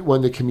love it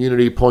when the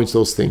community points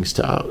those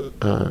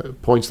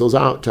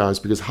out to us,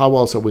 because how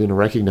else are we going to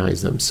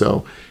recognize them?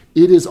 So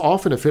it is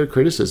often a fair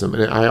criticism.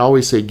 And I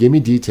always say, give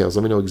me details.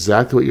 Let me know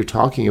exactly what you're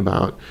talking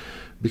about,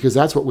 because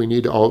that's what we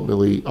need to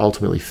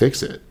ultimately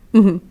fix it.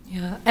 Mm-hmm.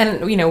 Yeah.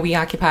 And, we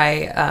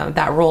occupy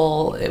that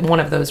role, one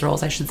of those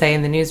roles, I should say,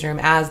 in the newsroom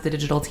as the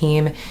digital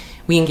team.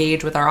 We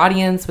engage with our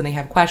audience when they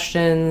have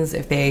questions.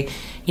 If they,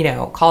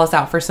 call us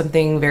out for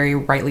something, very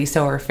rightly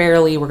so or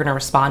fairly, we're going to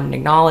respond and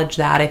acknowledge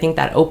that. I think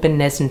that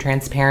openness and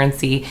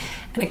transparency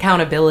and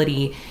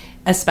accountability,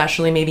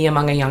 especially maybe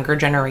among a younger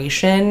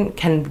generation,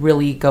 can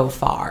really go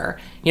far.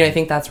 I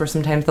think that's where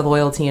sometimes the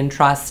loyalty and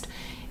trust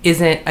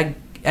isn't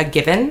a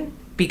given,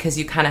 because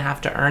you kind of have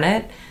to earn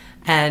it.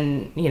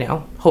 And,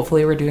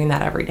 hopefully we're doing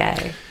that every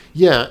day.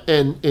 Yeah,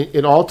 and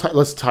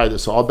let's tie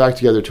this all back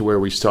together to where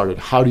we started.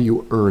 How do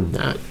you earn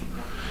that,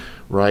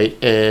 right?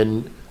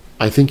 And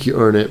I think you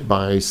earn it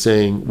by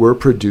saying we're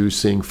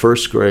producing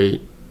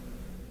great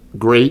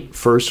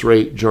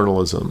first-rate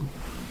journalism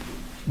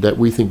that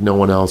we think no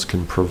one else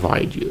can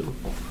provide you.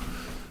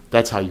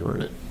 That's how you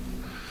earn it.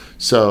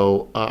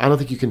 So I don't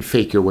think you can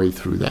fake your way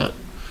through that.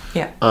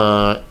 Yeah.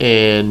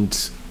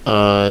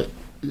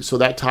 So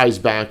that ties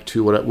back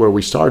to where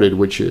we started,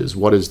 which is,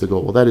 what is the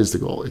goal? Well, that is the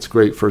goal. It's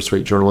great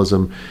first-rate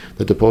journalism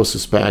that the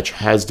Post-Dispatch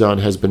has done,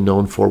 has been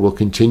known for, will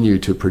continue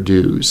to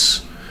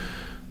produce,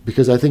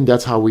 because I think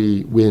that's how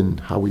we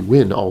win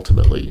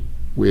ultimately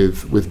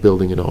with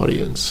building an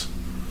audience.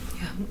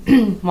 Yeah.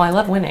 Well, I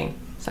love winning,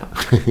 so.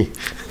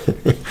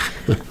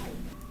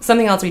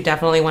 Something else we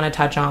definitely want to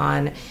touch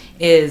on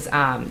is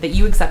that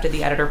you accepted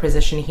the editor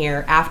position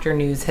here after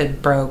news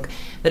had broke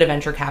that a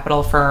venture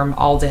capital firm,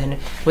 Alden,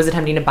 was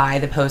attempting to buy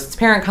the Post's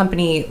parent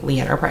company,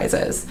 Lee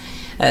Enterprises.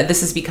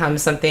 This has become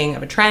something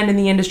of a trend in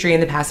the industry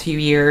in the past few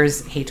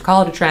years. Hate to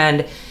call it a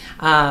trend,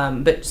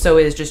 but so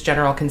is just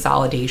general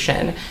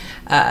consolidation,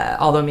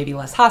 although maybe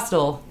less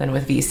hostile than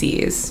with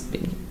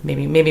VCs.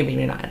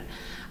 Maybe not.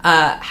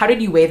 How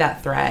did you weigh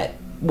that threat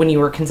when you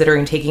were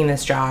considering taking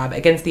this job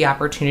against the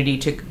opportunity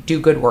to do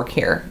good work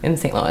here in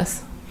St.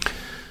 Louis?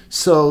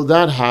 So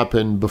that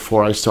happened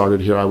before I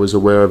started here. I was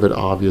aware of it,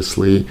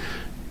 obviously.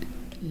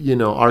 You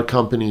know, our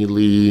company,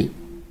 Lee,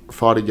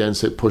 fought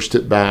against it, pushed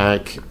it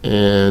back,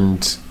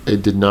 and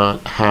it did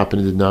not happen.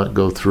 It did not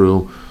go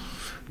through.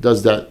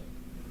 Does that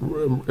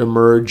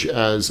emerge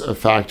as a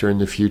factor in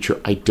the future?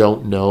 I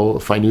don't know.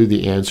 If I knew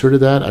the answer to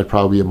that, I'd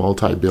probably be a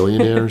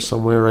multi-billionaire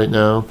somewhere right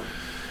now.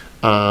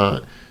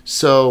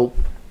 So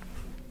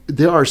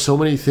there are so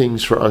many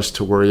things for us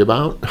to worry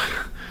about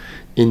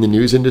in the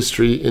news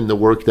industry, in the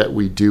work that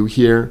we do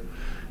here.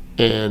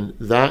 And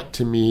that,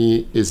 to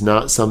me, is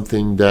not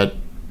something that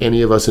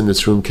any of us in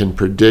this room can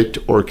predict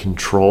or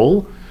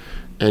control.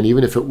 And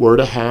even if it were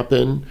to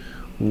happen,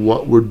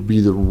 what would be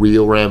the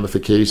real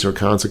ramification or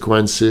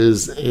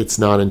consequences? It's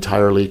not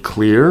entirely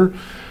clear.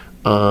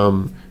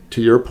 To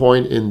your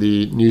point, in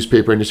the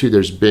newspaper industry,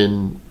 there's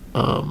been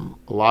a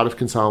lot of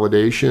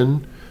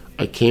consolidation.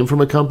 I came from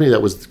a company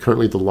that was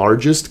currently the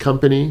largest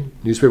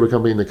newspaper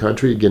company in the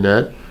country,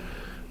 Gannett.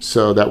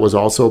 So that was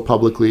also a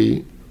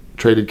publicly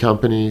traded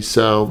company.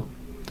 So,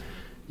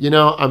 you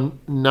know, I'm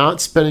not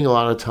spending a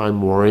lot of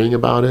time worrying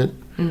about it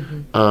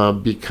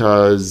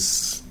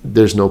because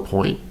there's no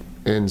point.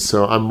 And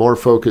so I'm more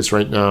focused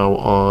right now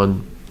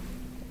on,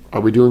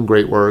 are we doing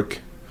great work,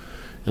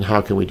 and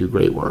how can we do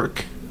great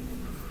work?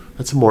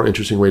 That's a more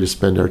interesting way to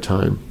spend our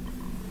time.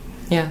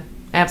 Yeah,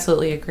 I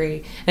absolutely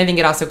agree. And I think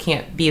it also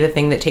can't be the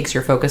thing that takes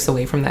your focus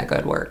away from that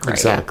good work, right?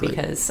 Exactly.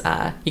 Because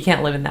you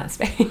can't live in that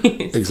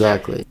space.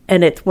 Exactly.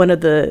 And it's one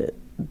of the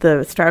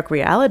stark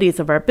realities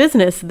of our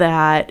business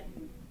that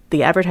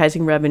the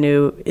advertising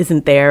revenue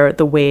isn't there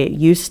the way it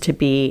used to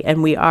be.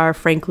 And we are,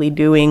 frankly,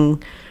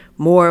 doing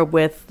more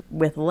with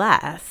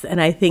less.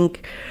 And I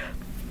think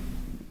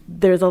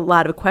there's a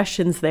lot of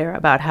questions there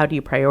about how do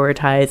you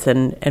prioritize,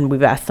 and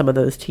we've asked some of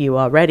those to you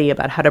already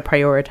about how to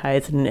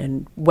prioritize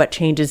and what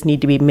changes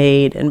need to be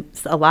made. And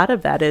a lot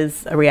of that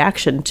is a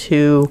reaction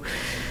to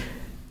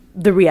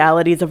the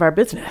realities of our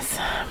business.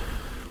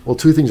 Well,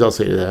 two things I'll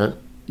say to that.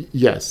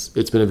 Yes,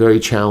 it's been a very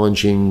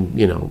challenging,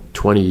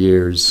 20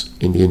 years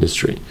in the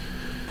industry.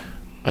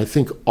 I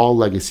think all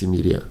legacy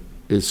media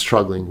is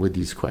struggling with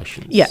these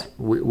questions. Yeah.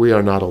 We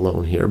are not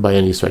alone here by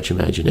any stretch of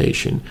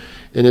imagination.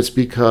 And it's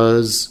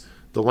because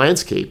the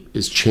landscape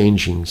is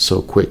changing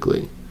so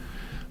quickly.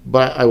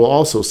 But I will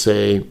also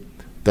say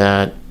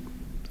that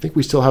I think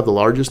we still have the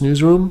largest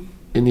newsroom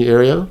in the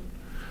area.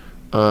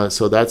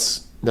 So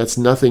that's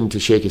nothing to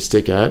shake a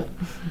stick at.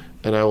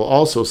 And I will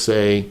also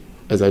say,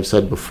 as I've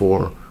said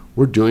before,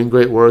 we're doing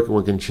great work, and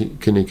we're going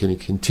to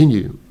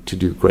continue to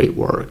do great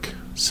work.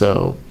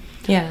 So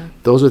yeah,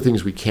 those are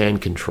things we can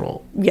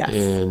control. Yes.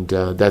 And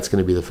that's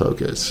going to be the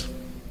focus.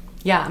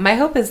 Yeah, my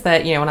hope is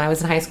that, when I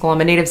was in high school,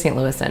 I'm a native St.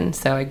 Louisan,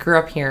 so I grew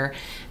up here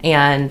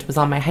and was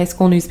on my high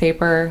school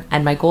newspaper,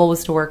 and my goal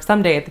was to work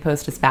someday at the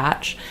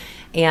Post-Dispatch.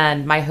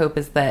 And my hope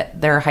is that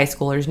there are high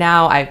schoolers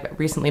now. I've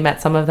recently met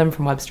some of them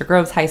from Webster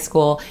Groves High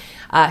School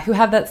who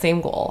have that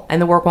same goal.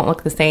 And the work won't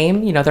look the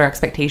same. Their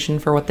expectation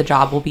for what the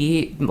job will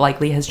be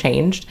likely has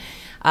changed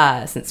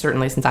since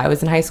I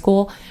was in high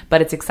school.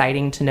 But it's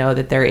exciting to know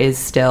that there is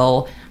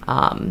still,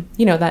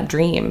 that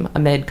dream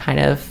amid kind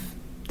of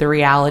the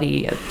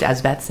reality,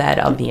 as Beth said,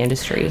 of the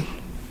industry.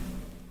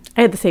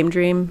 I had the same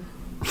dream.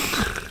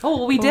 Oh,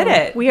 well, we did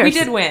it. We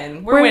did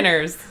win. We're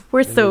winners.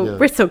 We're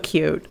so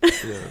cute.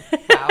 Yeah.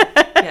 Wow.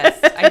 Yes,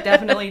 I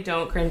definitely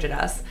don't cringe at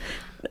us.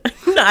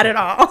 Not at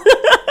all.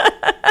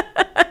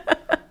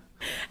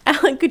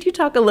 Alan, could you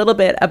talk a little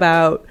bit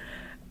about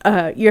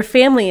your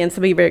family and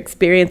some of your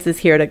experiences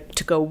here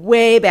to go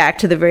way back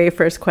to the very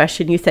first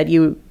question? You said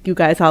you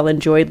guys all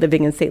enjoyed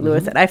living in St.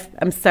 Louis. And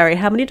I'm sorry,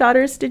 how many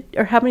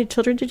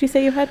children did you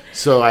say you had?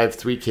 So I have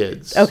 3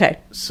 kids. Okay.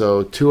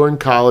 So 2 are in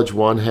college.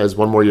 1 has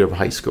 1 more year of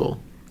high school.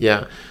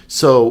 Yeah.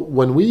 So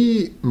when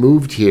we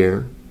moved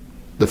here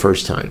the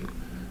first time,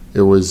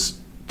 it was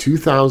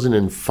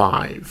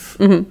 2005.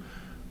 Mm-hmm.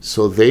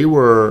 So they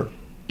were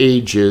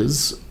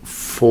ages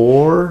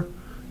 4,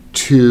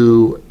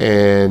 2,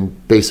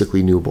 and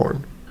basically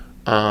newborn.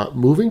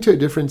 Moving to a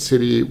different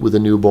city with a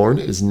newborn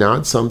is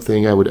not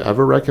something I would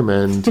ever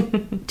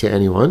recommend to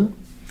anyone.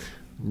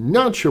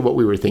 Not sure what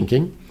we were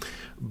thinking.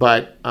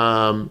 But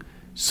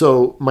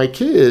so my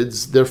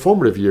kids, their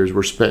formative years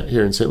were spent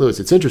here in St. Louis.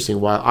 It's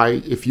interesting.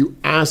 If you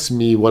ask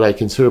me what I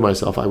consider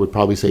myself, I would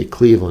probably say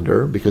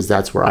Clevelander, because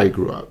that's where I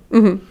grew up.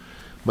 Mm-hmm.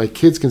 My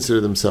kids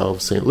consider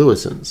themselves St.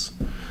 Louisans.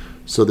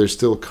 So they're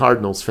still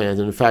Cardinals fans.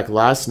 And in fact,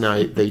 last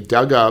night they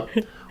dug up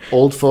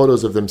old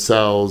photos of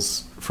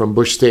themselves from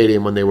Busch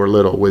Stadium when they were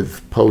little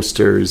with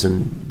posters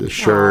and the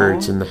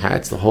shirts and the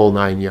hats, the whole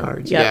 9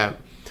 yards. Yep. Yeah.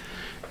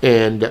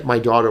 And my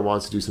daughter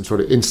wants to do some sort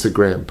of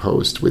Instagram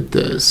post with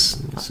this.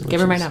 Give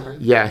her my number.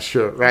 Yeah,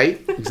 sure.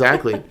 Right?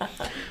 Exactly.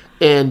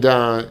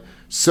 And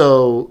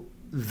so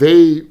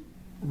they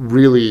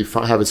really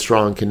have a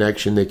strong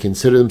connection. They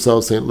consider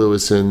themselves St.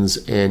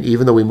 Louisans. And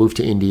even though we moved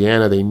to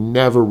Indiana, they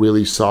never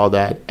really saw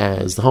that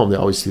as the home. They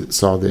always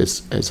saw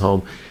this as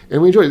home.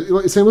 And we enjoy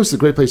it. St. Louis is a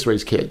great place to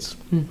raise kids.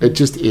 Mm-hmm. It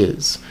just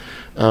is.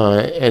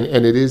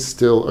 And it is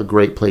still a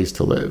great place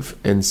to live.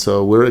 And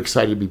so we're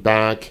excited to be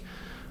back.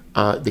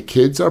 The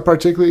kids are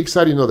particularly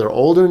excited. You know, they're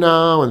older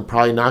now and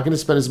probably not going to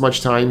spend as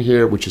much time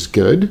here, which is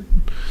good.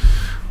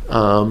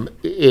 Time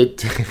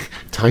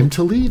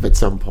to leave at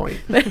some point,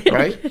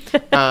 right?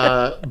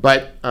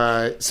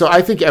 So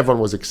I think everyone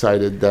was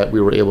excited that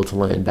we were able to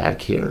land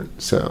back here.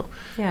 So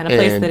yeah, in a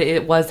place that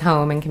it was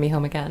home and can be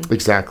home again.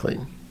 Exactly.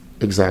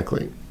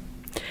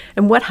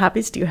 And what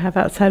hobbies do you have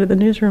outside of the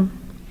newsroom?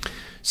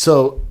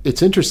 So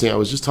it's interesting. I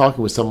was just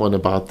talking with someone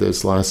about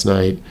this last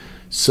night.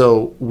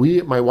 So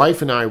my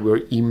wife and I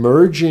were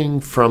emerging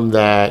from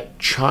that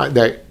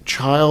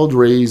child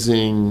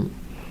raising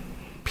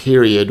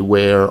period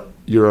where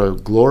you're a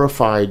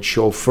glorified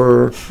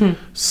chauffeur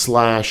 /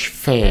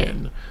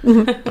 fan,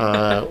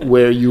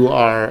 where you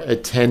are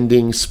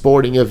attending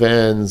sporting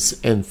events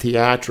and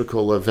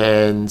theatrical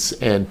events.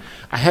 And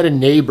I had a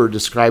neighbor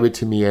describe it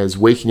to me as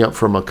waking up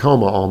from a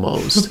coma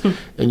almost.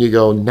 And you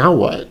go, now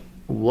what?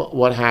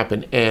 What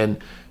happened?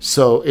 And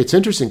so it's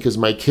interesting because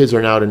my kids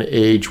are now at an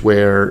age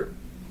where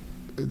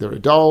they're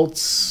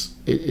adults.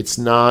 It's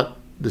not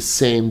the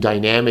same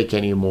dynamic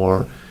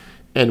anymore.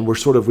 And we're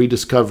sort of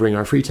rediscovering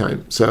our free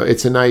time. So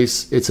it's a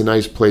nice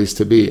place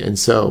to be. And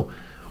so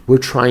we're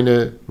trying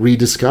to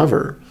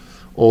rediscover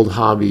old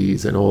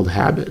hobbies and old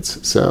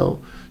habits.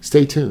 So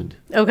stay tuned.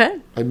 Okay.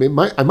 I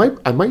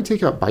might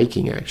take up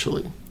biking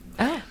actually.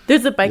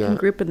 There's a biking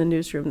group in the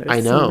newsroom.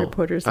 There's some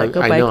reporters that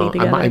go biking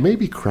together. I may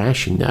be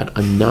crashing that.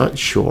 I'm not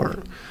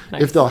sure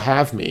if they'll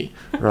have me,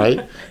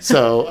 right?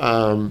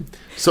 So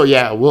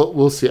yeah,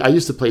 we'll see. I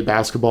used to play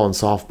basketball and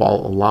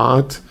softball a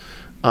lot.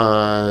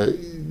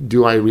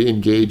 Do I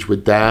re-engage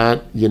with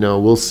that? You know,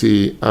 we'll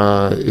see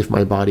if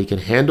my body can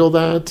handle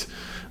that.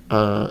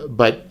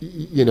 But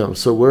you know,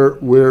 so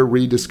we're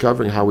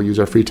rediscovering how we use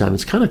our free time.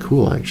 It's kind of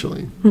cool,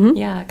 actually. Mm-hmm.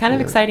 Yeah, kind of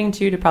exciting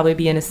too to probably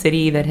be in a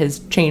city that has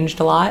changed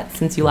a lot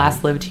since you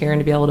last lived here, and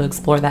to be able to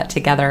explore that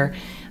together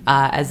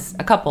as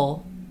a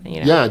couple. You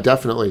know. Yeah,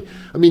 definitely.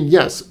 I mean,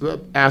 yes,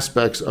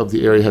 aspects of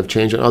the area have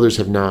changed and others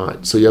have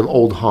not. So you have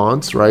old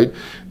haunts, right?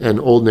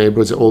 And old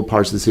neighborhoods, old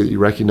parts of the city that you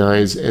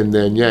recognize. And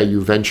then,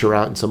 you venture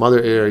out in some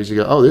other areas. You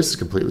go, oh, this is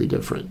completely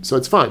different. So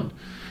it's fun.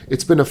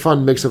 It's been a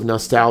fun mix of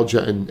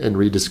nostalgia and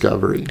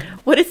rediscovery.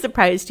 What has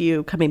surprised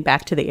you coming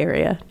back to the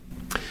area?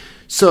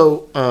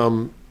 So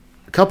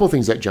a couple of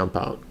things that jump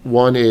out.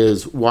 One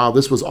is, while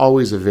this was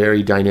always a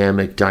very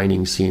dynamic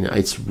dining scene,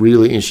 it's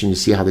really interesting to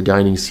see how the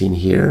dining scene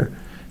here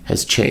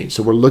has changed.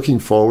 So we're looking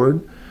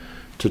forward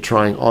to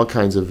trying all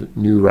kinds of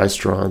new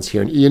restaurants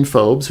here. And Ian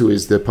Phobes, who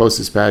is the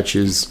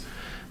Post-Dispatch's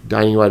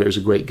dining writer, is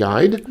a great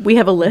guide. We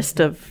have a list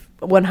of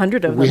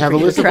 100 of them. We have a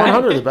list of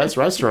 100 of the best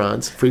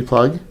restaurants. Free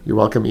plug. You're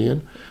welcome,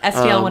 Ian.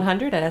 STL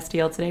 100 at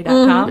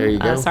stltoday.com. There you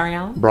go. Sorry,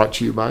 Alan. Brought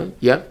to you by.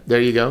 Yep,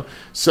 there you go.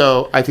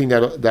 So I think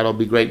that'll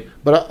be great.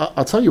 But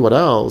I'll tell you what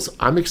else.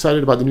 I'm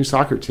excited about the new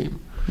soccer team.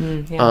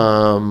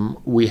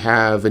 We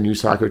have a new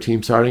soccer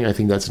team starting. I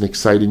think that's an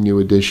exciting new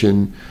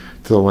addition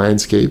to the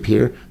landscape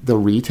here. The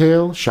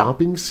retail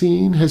shopping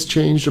scene has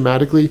changed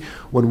dramatically.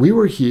 When we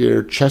were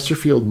here,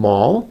 Chesterfield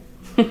Mall,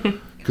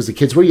 because the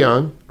kids were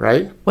young,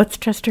 right? What's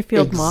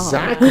Chesterfield Mall?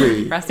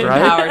 Exactly. Rest in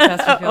power,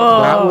 Chesterfield.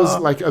 That was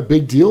like a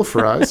big deal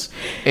for us,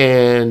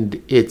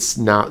 and it's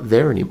not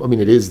there anymore. I mean,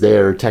 it is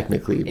there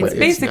technically, but it's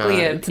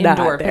basically an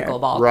indoor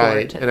pickleball court.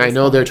 Right, and I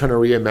know they're trying to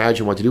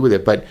reimagine what to do with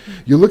it, but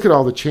you look at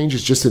all the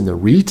changes just in the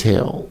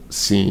retail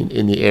scene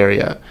in the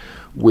area,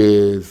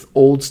 with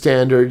old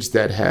standards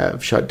that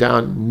have shut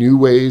down, new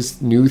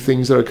ways, new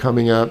things that are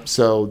coming up.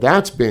 So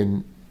that's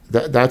been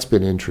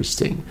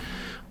interesting.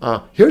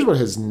 Here's what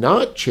has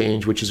not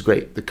changed, which is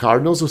great. The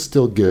Cardinals are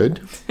still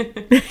good.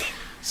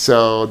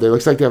 So it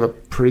looks like they have a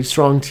pretty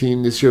strong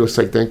team this year. It looks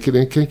like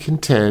they can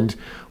contend.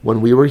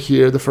 When we were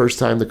here the first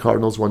time, the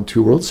Cardinals won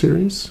 2 World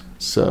Series.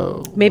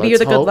 So maybe you're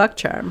the good luck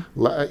charm.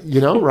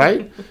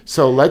 Right?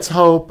 So let's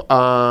hope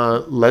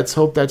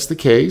that's the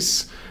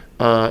case.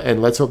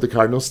 And let's hope the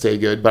Cardinals stay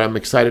good. But I'm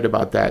excited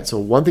about that. So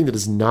one thing that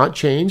has not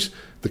changed,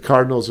 the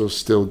Cardinals are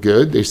still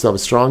good. They still have a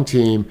strong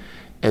team.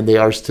 And they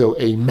are still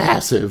a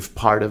massive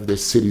part of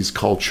this city's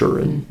culture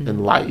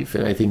and life.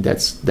 And I think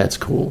that's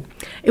cool.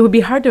 It would be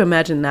hard to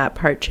imagine that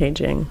part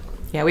changing.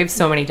 Yeah, we have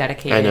so many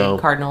dedicated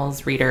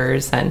Cardinals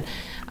readers, and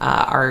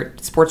our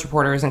sports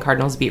reporters and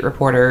Cardinals beat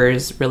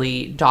reporters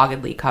really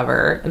doggedly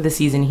cover the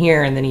season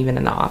here and then even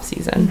in the off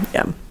season.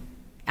 Yeah.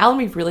 Alan,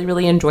 we've really,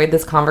 really enjoyed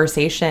this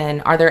conversation.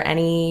 Are there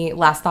any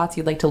last thoughts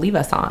you'd like to leave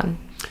us on?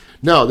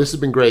 No, this has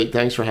been great.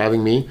 Thanks for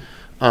having me.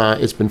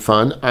 It's been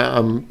fun.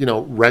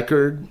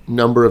 Record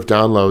number of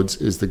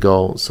downloads is the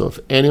goal. So if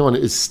anyone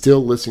is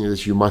still listening to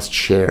this, you must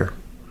share.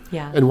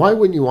 Yeah. And why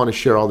wouldn't you want to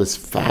share all this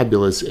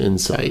fabulous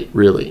insight,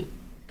 really?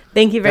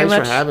 Thank you very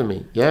Thanks much for having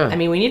me. Yeah. I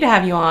mean, we need to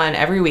have you on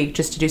every week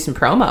just to do some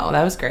promo.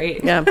 That was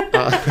great. Yeah.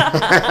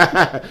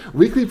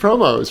 Weekly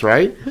promos,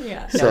 right?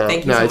 Yeah. So,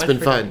 Thank you so it's much been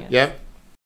for fun. doing it. Yep.